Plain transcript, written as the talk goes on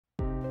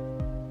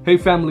Hey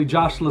family,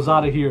 Josh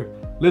Lozada here.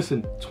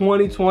 Listen,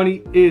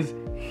 2020 is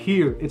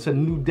here. It's a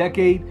new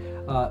decade.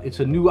 It's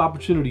a new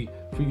opportunity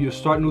for you to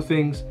start new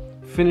things,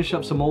 finish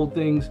up some old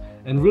things,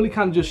 and really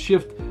kind of just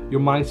shift your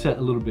mindset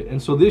a little bit.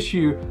 And so this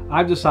year,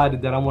 I've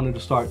decided that I wanted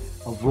to start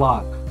a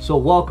vlog. So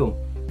welcome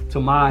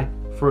to my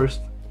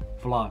first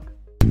vlog.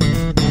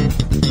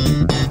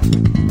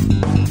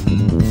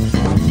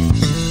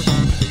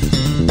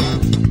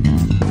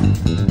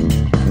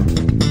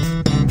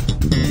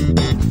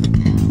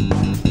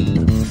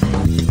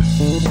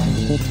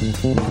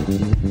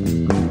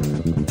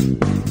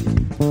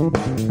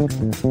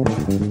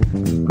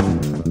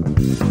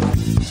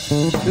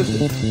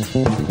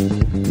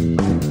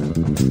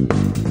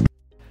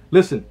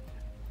 Listen,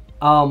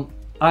 I'm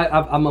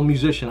a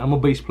musician. I'm a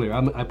bass player.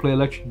 I play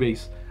electric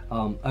bass.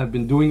 I've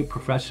been doing it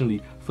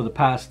professionally for the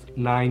past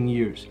 9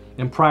 years.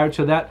 And prior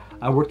to that,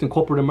 I worked in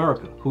corporate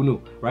America. Who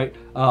knew, right?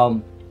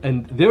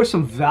 And there are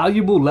some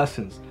valuable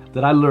lessons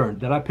that I learned,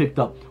 that I picked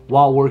up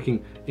while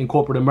working in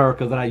corporate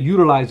America, that I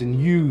utilize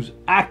and use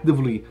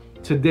actively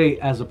today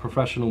as a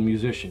professional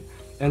musician.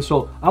 And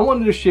so I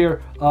wanted to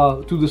share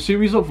through the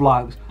series of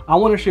vlogs, I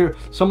want to share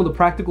some of the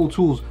practical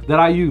tools that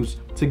I use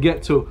to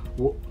get to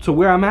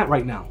where I'm at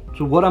right now,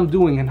 to what I'm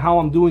doing and how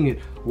I'm doing it,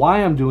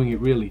 why I'm doing it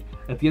really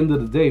at the end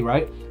of the day,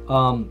 right?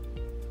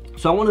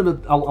 So I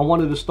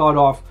wanted to start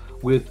off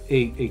with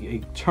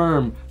a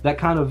term that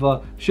kind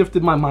of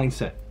shifted my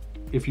mindset,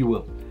 if you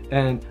will.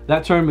 And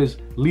that term is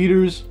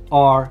leaders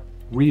are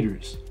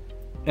readers.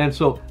 And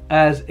so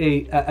as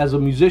a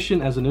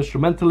musician, as an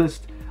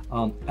instrumentalist,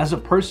 as a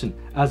person,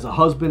 as a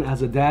husband,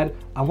 as a dad,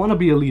 I want to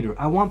be a leader.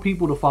 I want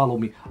people to follow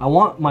me. I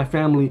want my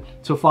family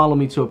to follow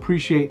me, to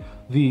appreciate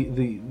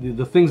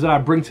the things that I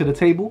bring to the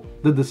table,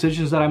 the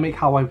decisions that I make,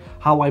 how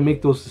I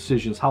make those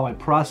decisions, how I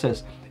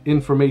process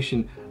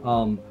information,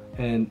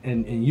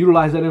 and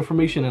utilize that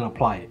information and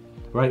apply it,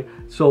 right?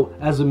 So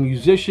as a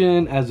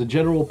musician, as a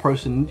general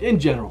person in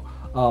general,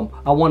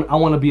 I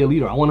want to be a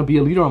leader. I want to be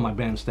a leader on my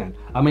bandstand.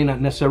 I may not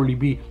necessarily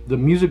be the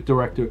music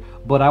director,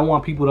 but I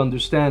want people to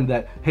understand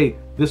that, hey,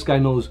 this guy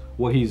knows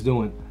what he's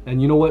doing. And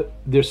you know what?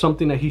 There's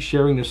something that he's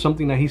sharing. There's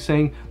something that he's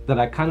saying that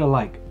I kind of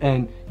like.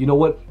 And you know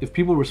what? If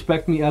people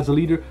respect me as a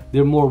leader,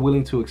 they're more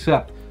willing to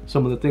accept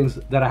some of the things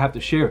that I have to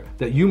share,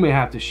 that you may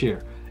have to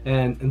share,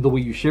 and the way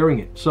you're sharing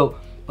it. So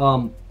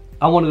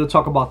I wanted to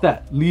talk about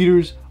that.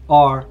 Leaders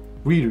are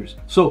readers.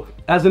 So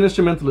as an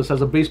instrumentalist,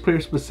 as a bass player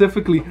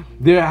specifically,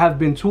 there have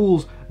been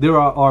tools, there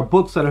are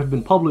books that have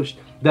been published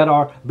that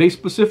are bass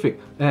specific.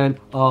 And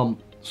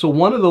so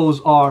one of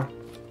those are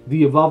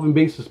The Evolving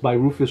Bassist by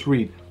Rufus,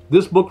 Reid.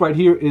 This book right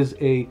here is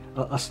a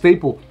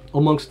staple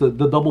amongst the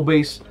double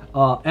bass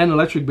and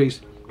electric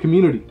bass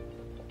community.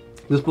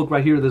 This book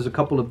right here, there's a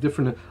couple of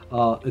different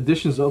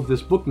editions of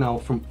this book now,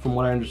 from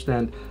what I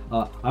understand.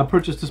 I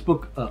purchased this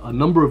book a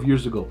number of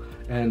years ago,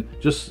 and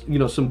just, you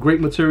know, some great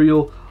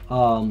material,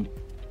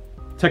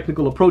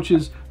 technical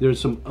approaches. There's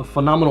some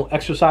phenomenal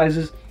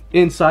exercises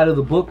inside of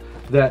the book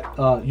that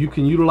you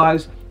can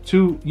utilize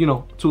to, you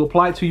know, to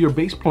apply to your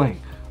bass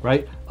playing,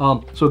 right?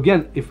 So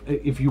again,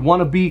 if you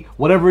want to be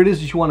whatever it is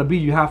that you want to be,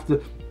 you have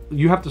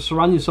to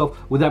surround yourself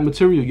with that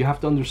material. You have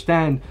to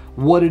understand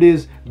what it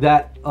is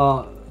that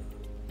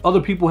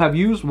other people have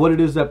used, what it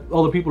is that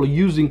other people are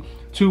using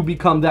to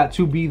become that,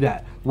 to be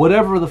that,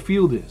 whatever the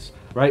field is,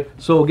 right?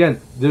 So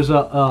again, there's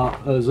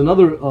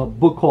another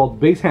book called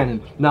Bass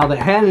Hanon. Now the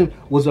Hanon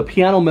was a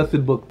piano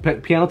method book,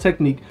 piano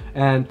technique,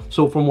 and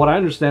so from what I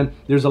understand,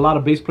 there's a lot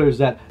of bass players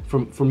that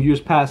from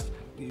years past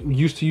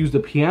used to use the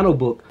piano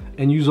book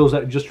and use those,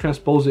 just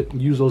transpose it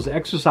and use those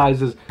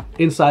exercises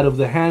inside of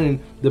the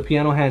Hanon, the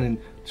piano Hanon,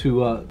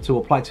 to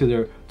apply to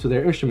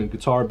their instrument,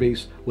 guitar,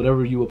 bass,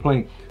 whatever you were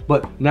playing.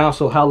 But now,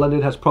 so Hal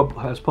Leonard has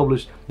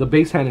published the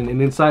Bass Hanon,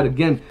 and inside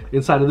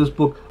of this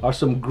book are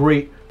some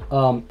great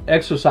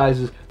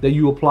exercises that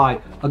you apply,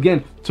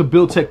 again, to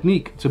build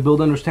technique, to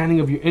build understanding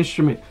of your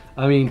instrument.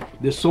 I mean,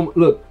 there's so,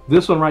 look,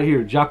 this one right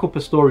here, Jaco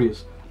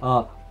Pastorius,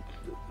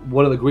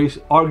 one of the greatest,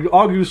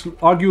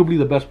 arguably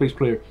the best bass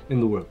player in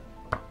the world.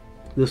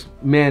 This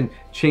man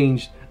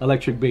changed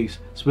electric bass,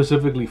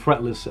 specifically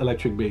fretless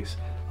electric bass.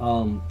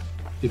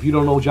 If you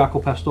don't know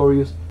Jaco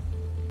Pastorius,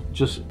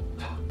 just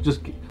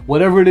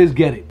whatever it is,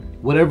 get it.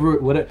 Whatever,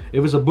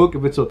 if it's a book,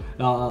 if it's a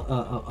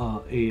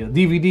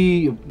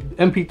DVD,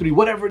 MP3,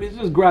 whatever it is,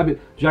 just grab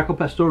it. Jaco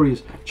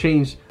Pastorius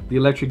changed the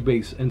electric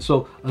bass. And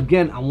so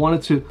again, I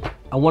wanted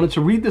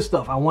to read this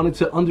stuff. I wanted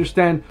to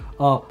understand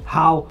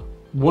how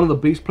one of the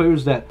bass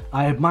players that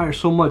I admire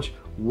so much,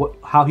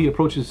 how he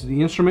approaches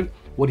the instrument,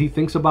 what he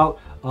thinks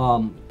about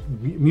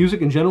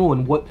music in general,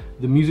 and what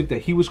the music that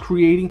he was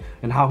creating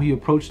and how he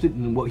approached it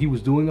and what he was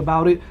doing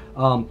about it.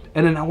 And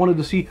then I wanted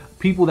to see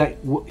people that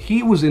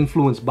he was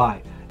influenced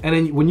by. And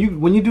then when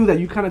you do that,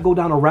 you kind of go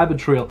down a rabbit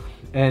trail,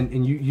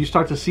 and you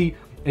start to see,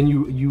 and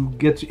you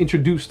get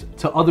introduced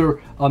to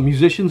other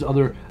musicians,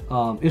 other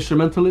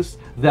instrumentalists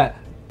that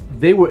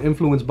they were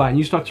influenced by, and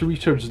you start to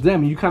research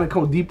them, and you kind of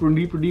go deeper and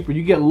deeper, deeper.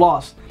 You get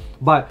lost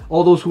by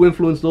all those who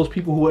influence those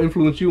people who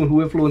influence you, and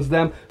who influence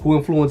them, who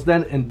influence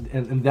them,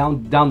 and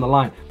down the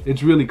line.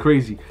 It's really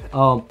crazy.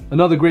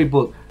 Another great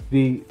book,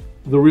 the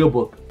Real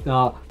Book.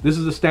 This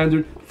is a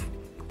standard.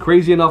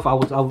 Crazy enough, I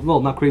was well,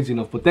 not crazy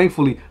enough, but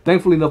thankfully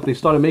enough, they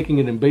started making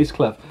it in bass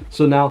clef.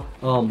 So now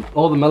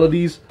all the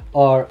melodies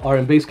are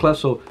in bass clef.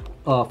 So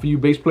for you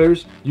bass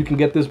players, you can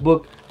get this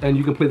book and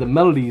you can play the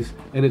melodies,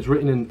 and it's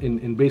written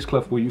in bass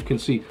clef, where you can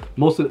see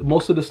most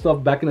of the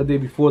stuff back in the day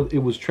before it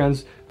was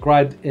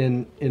transcribed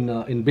in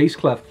bass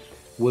clef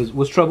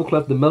was treble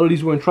clef. The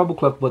melodies were in treble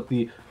clef, but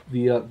the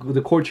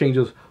chord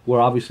changes were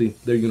obviously,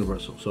 they're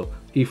universal. So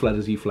E flat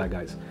is E flat,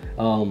 guys.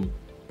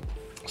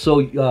 So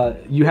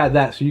you had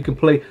that, so you can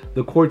play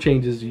the chord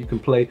changes, you can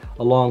play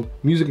along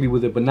musically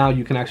with it, but now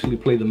you can actually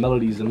play the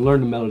melodies and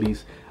learn the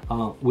melodies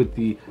with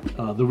the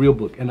Real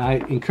Book. And I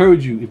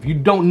encourage you, if you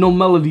don't know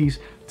melodies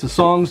to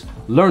songs,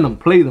 learn them,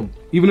 play them.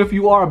 Even if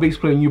you are a bass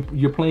player and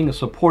you're playing a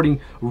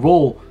supporting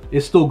role,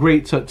 it's still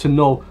great to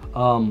know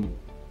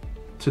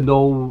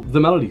the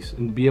melodies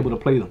and be able to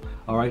play them.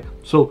 All right,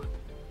 so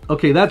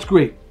okay, that's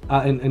great.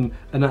 And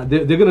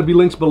they're going to be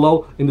links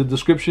below in the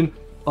description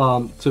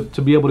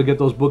to be able to get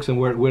those books and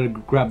where to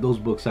grab those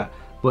books at.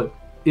 But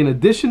in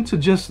addition to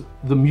just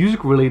the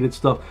music related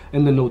stuff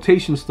and the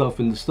notation stuff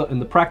and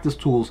the practice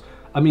tools,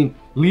 I mean,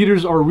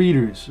 leaders are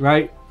readers,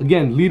 right?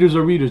 Again, leaders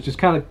are readers. Just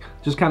kind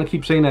of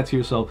keep saying that to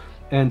yourself.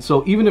 And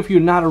so even if you're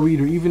not a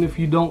reader, even if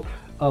you don't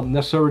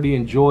necessarily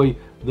enjoy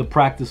the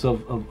practice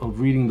of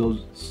reading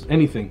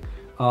anything,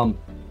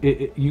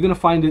 you're gonna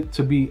find it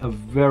to be a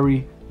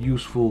very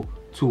useful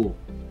tool.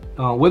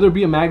 Whether it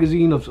be a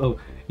magazine of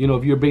you know,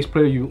 if you're a bass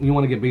player, you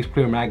want to get Bass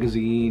Player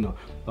magazine,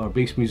 or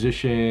Bass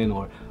Musician,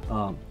 or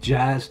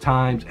Jazz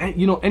Times, and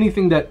you know,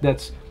 anything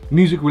that's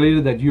music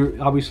related that you're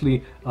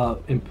obviously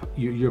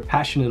you're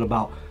passionate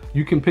about.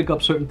 You can pick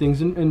up certain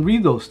things and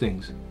read those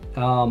things.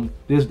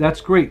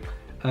 That's great.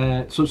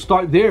 So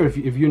start there if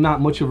you're not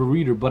much of a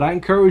reader. But I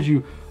encourage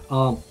you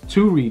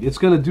to read. It's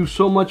gonna do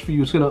so much for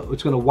you.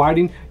 It's gonna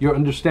widen your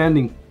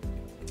understanding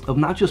of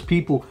not just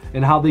people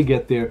and how they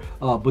get there,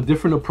 but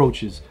different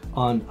approaches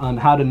on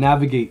how to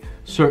navigate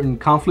certain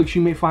conflicts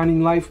you may find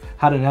in life,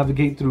 how to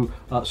navigate through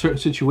certain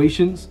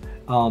situations,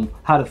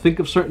 how to think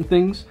of certain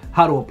things,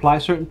 how to apply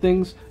certain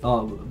things,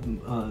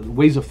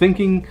 ways of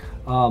thinking,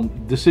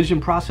 decision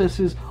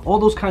processes. All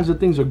those kinds of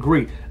things are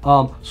great.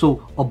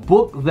 So a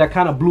book that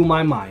kind of blew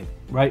my mind,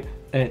 right?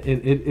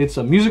 It's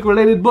a music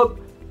related book,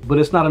 but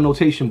it's not a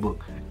notation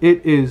book.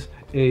 It is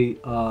a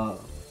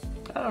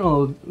I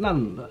don't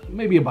know,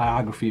 maybe a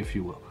biography, if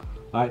you will.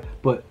 All right,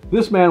 but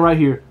this man right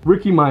here,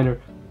 Rickey Minor,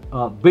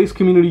 bass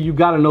community, you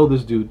got to know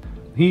this dude.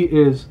 He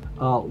is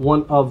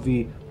one of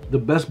the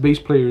best bass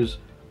players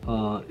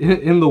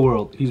in the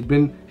world. He's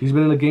been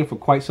in the game for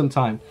quite some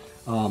time.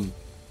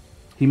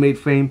 He made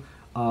fame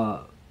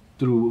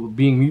through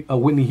being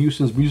Whitney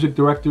Houston's music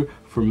director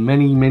for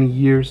many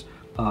years.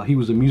 He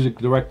was a music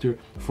director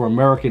for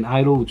American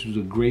Idol, which was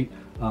a great.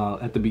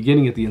 At the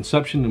beginning, at the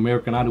inception,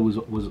 American Idol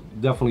was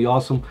definitely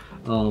awesome.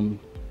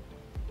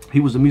 He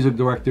was a music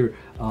director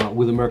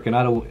with American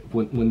Idol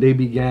when they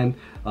began.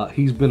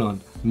 He's been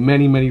on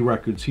many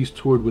records. He's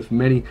toured with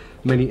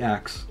many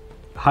acts.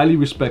 Highly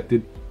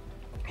respected.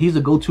 He's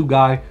a go-to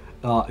guy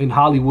in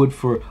Hollywood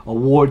for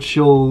award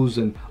shows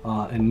and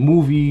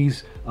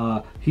movies.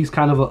 He's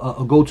kind of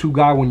a go-to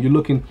guy when you're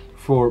looking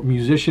for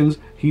musicians.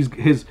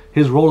 His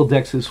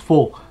Rolodex is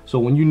full. So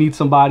when you need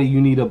somebody,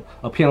 you need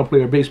a piano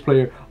player, bass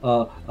player,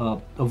 a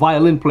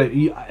violin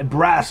player,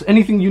 brass,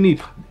 anything you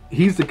need.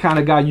 He's the kind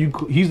of guy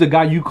he's the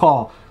guy you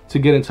call to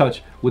get in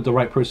touch with the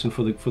right person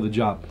for the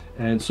job.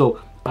 And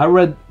so I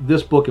read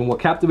this book, and what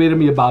captivated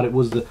me about it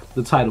was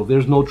the title,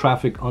 There's No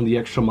Traffic on the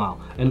Extra Mile.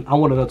 And I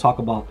wanted to talk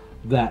about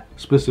that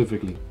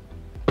specifically.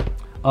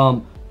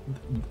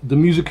 The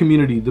music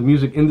community, the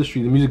music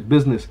industry, the music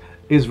business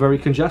is very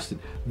congested.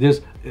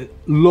 There's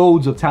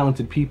loads of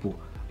talented people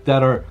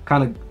that are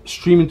kind of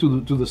streaming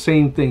through the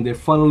same thing. They're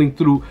funneling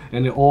through,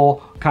 and they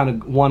all kind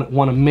of want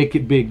to make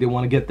it big. They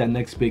want to get that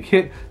next big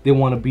hit. They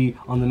want to be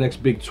on the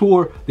next big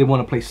tour. They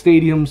want to play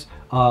stadiums.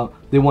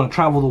 They want to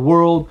travel the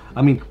world.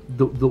 I mean,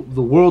 the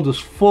world is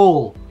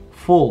full.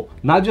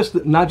 Not just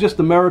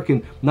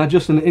American, not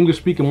just in the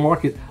English-speaking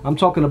market. I'm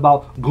talking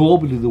about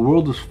globally. The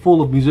world is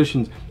full of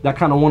musicians that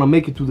kind of want to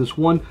make it through this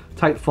one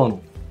tight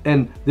funnel,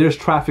 and there's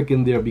traffic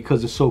in there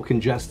because it's so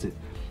congested.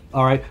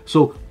 All right,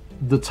 so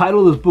the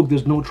title of this book,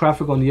 There's No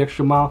Traffic on the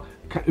Extra Mile,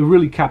 it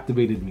really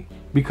captivated me,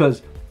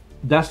 because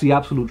that's the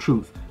absolute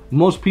truth.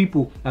 Most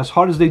people, as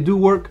hard as they do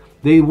work,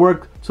 they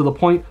work to the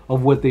point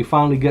of what they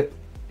finally get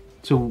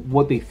to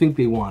what they think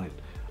they wanted.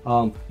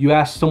 You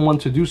ask someone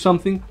to do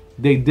something,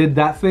 they did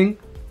that thing,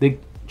 they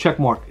check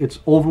mark, it's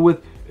over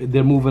with,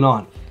 they're moving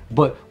on.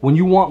 But when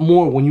you want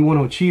more, when you want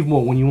to achieve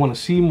more, when you want to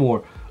see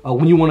more,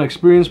 when you want to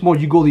experience more,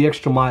 you go the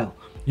extra mile.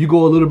 you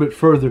go a little bit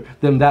further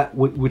than that,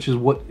 which is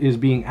what is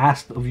being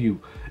asked of you.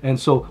 And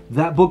so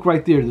that book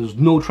right there, There's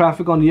No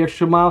Traffic on the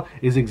Extra Mile,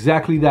 is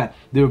exactly that.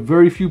 There are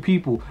very few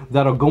people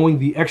that are going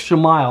the extra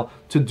mile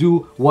to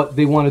do what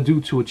they want to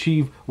do to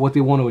achieve what they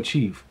want to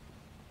achieve.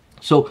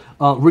 So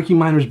Rickey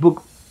Minor's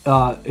book,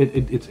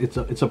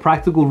 it's a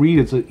practical read.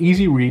 It's an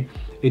easy read.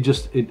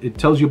 It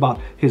tells you about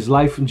his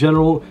life in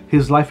general,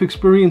 his life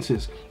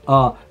experiences,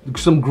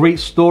 some great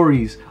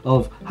stories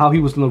of how he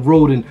was on the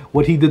road and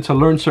what he did to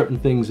learn certain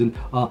things, and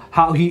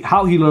how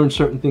he learned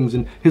certain things,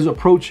 and his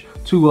approach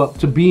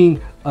to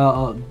being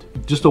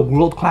just a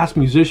world-class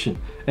musician.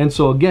 And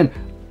so again,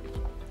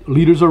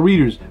 leaders are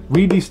readers.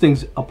 Read these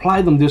things,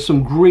 apply them. There's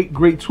some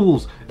great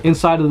tools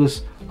inside of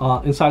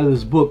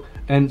this book.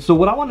 And so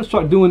what I want to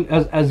start doing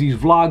as these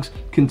vlogs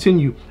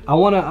continue, I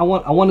want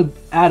to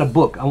add a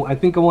book. I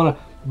think I want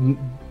to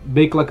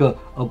make like a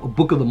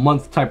book of the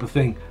month type of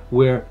thing,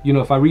 where, you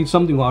know, if I read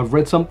something or I've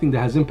read something that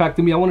has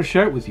impacted me, I want to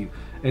share it with you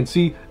and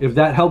see if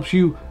that helps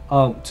you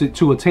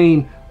to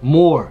attain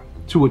more,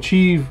 to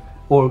achieve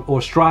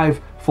or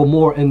strive for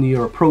more in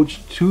your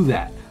approach to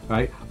that,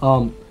 right?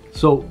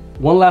 So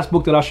one last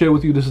book that I'll share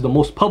with you. This is the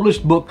most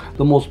published book,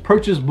 the most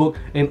purchased book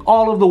in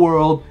all of the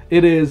world.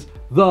 It is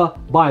the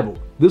Bible.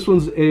 This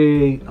one's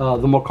the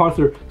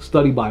MacAuthur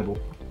Study Bible.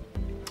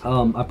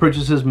 I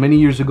purchased this many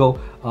years ago.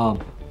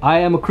 I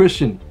am a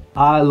Christian.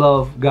 I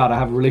love God. I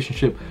have a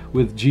relationship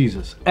with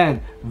Jesus.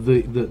 And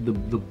the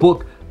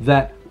book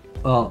that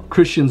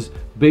Christians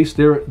base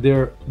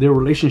their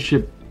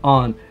relationship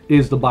on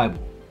is the Bible.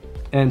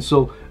 And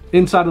so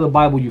inside of the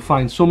Bible, you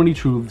find so many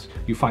truths,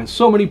 you find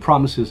so many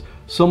promises,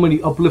 so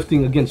many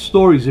uplifting, again,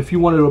 stories. If you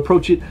wanted to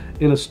approach it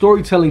in a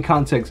storytelling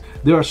context,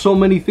 there are so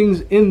many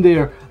things in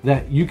there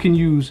that you can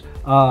use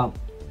to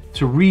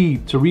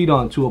read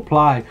on, to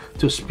apply,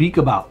 to speak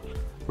about,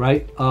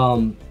 right?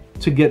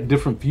 To get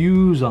different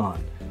views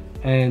on.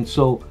 And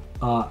so,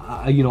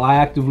 I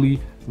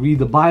actively read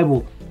the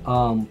Bible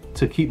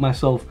to keep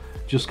myself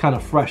just kind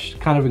of fresh,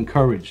 kind of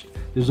encouraged.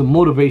 There's a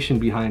motivation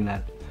behind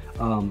that.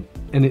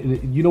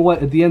 And you know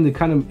what? At the end,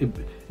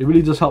 it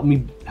really just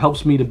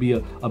helps me to be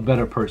a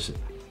better person.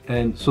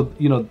 And so,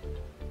 you know,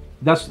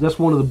 that's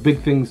one of the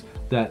big things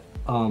that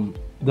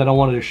that I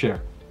wanted to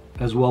share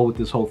as well with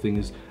this whole thing,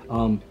 is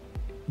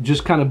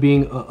just kind of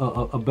being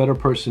a better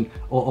person,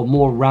 or a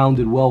more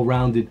rounded,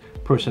 well-rounded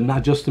person,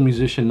 not just a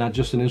musician, not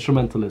just an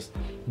instrumentalist,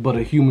 but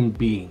a human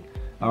being.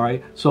 All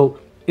right. So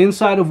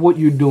inside of what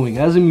you're doing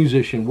as a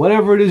musician,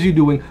 whatever it is you're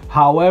doing,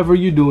 however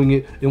you're doing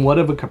it, in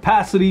whatever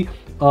capacity,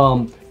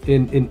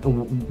 in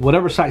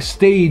whatever size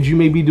stage you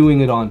may be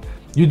doing it on,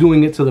 you're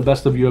doing it to the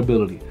best of your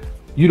ability.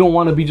 You don't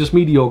want to be just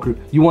mediocre.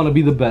 You want to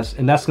be the best,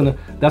 and that's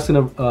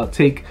gonna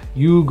take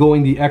you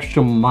going the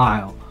extra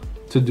mile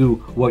to do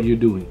what you're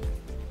doing.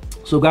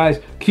 So guys,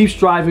 keep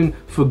striving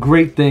for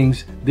great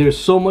things. There's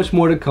so much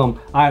more to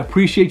come. I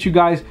appreciate you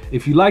guys.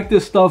 If you like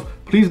this stuff,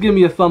 please give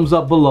me a thumbs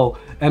up below,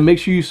 and make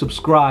sure you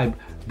subscribe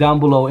down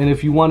below. And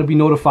if you want to be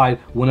notified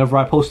whenever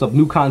I post up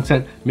new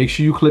content, make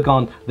sure you click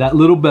on that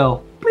little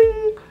bell,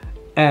 bling,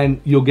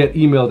 and you'll get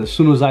emailed as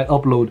soon as I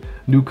upload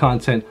new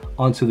content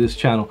onto this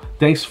channel.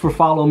 Thanks for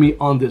following me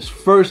on this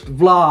first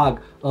vlog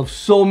of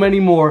so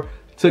many more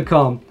to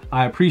come.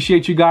 I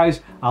appreciate you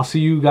guys. I'll see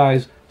you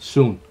guys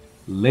soon.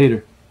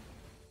 Later.